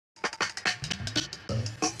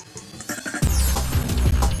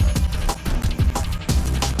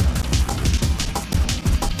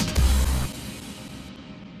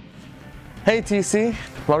Hey TC,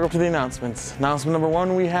 welcome to the announcements. Announcement number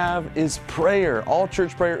one we have is prayer. All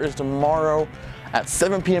church prayer is tomorrow at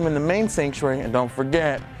 7 p.m. in the main sanctuary, and don't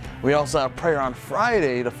forget, we also have prayer on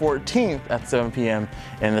Friday the 14th at 7 p.m.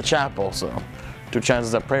 in the chapel, so 2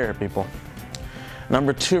 chances at prayer, people.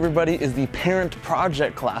 Number two, everybody, is the parent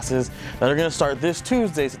project classes that are going to start this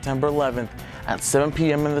Tuesday, September 11th at 7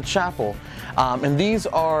 p.m. in the chapel. And these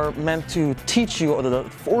are meant to teach you the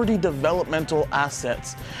 40 developmental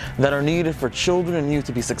assets that are needed for children and youth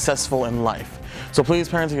to be successful in life. So please,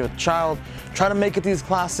 parents, if you have a child, try to make it these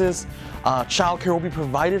classes. Childcare will be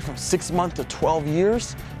provided from 6 months to 12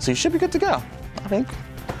 years, so you should be good to go, I think.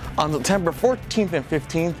 On September 14th and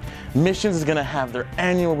 15th, Missions is going to have their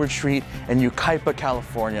annual retreat in Yucaipa,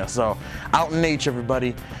 California. So out in nature,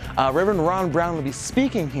 everybody. Reverend Ron Brown will be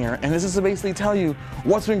speaking here, and this is to basically tell you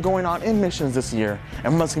what's been going on in missions this year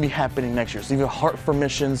and what's going to be happening next year. So if you have a heart for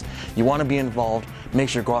missions, you want to be involved, make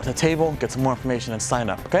sure to go out to the table, get some more information, and sign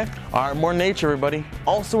up, okay? All right, more nature, everybody.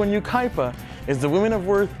 Also in Yucaipa is the Women of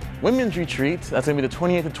Worth Women's Retreat. That's going to be the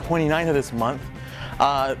 28th to 29th of this month.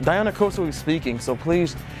 Diana Costa will be speaking, so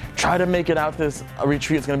please try to make it out to this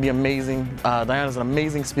retreat. It's going to be amazing. Diana's an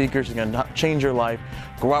amazing speaker. She's going to change your life.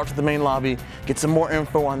 Go out to the main lobby, get some more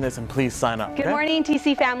info on this, and please sign up. Good morning,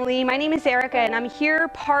 TC family. My name is Erica, and I'm here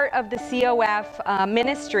part of the COF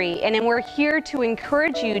ministry, and we're here to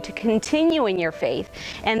encourage you to continue in your faith,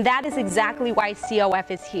 and that is exactly why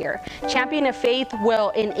COF is here. Champion of Faith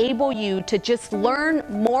will enable you to just learn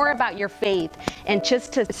more about your faith and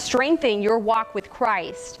just to strengthen your walk with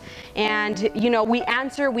Christ. And you know, we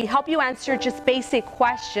help you answer just basic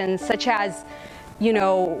questions such as, you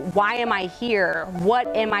know, why am I here?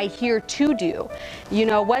 What am I here to do? You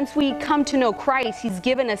know, once we come to know Christ, He's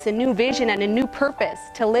given us a new vision and a new purpose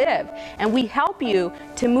to live. And we help you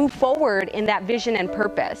to move forward in that vision and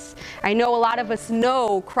purpose. I know a lot of us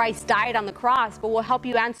know Christ died on the cross, but we'll help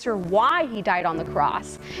you answer why He died on the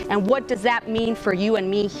cross. And what does that mean for you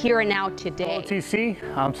and me here and now today? Hello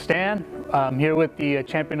TC, I'm Stan. I'm here with the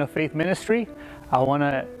Champion of Faith Ministry. I want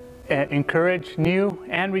to encourage new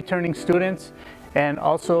and returning students, and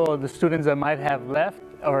also the students that might have left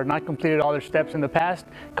or not completed all their steps in the past.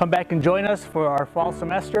 Come back and join us for our fall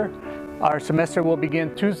semester. Our semester will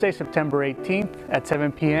begin Tuesday, September 18th at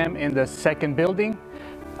 7 p.m. in the second building.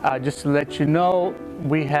 Just to let you know,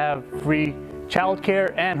 we have free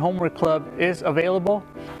childcare and homework club is available.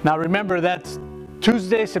 Now remember, that's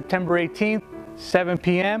Tuesday, September 18th, 7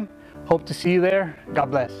 p.m. Hope to see you there.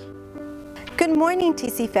 God bless. Good morning,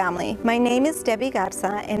 TC family. My name is Debbie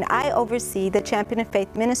Garza, and I oversee the Champion of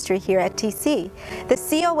Faith ministry here at TC. The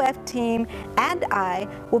COF team and I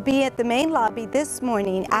will be at the main lobby this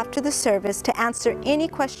morning after the service to answer any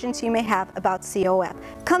questions you may have about COF.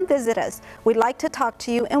 Come visit us. We'd like to talk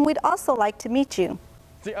to you, and we'd also like to meet you.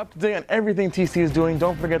 Stay up to date on everything TC is doing.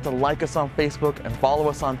 Don't forget to like us on Facebook and follow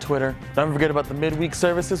us on Twitter. Don't forget about the midweek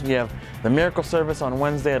services. We have the miracle service on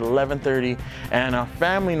Wednesday at 11:30 and a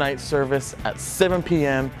family night service at 7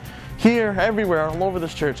 p.m. here, everywhere, all over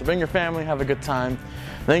this church. So bring your family, have a good time.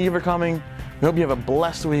 Thank you for coming. We hope you have a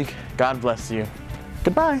blessed week. God bless you.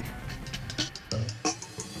 Goodbye.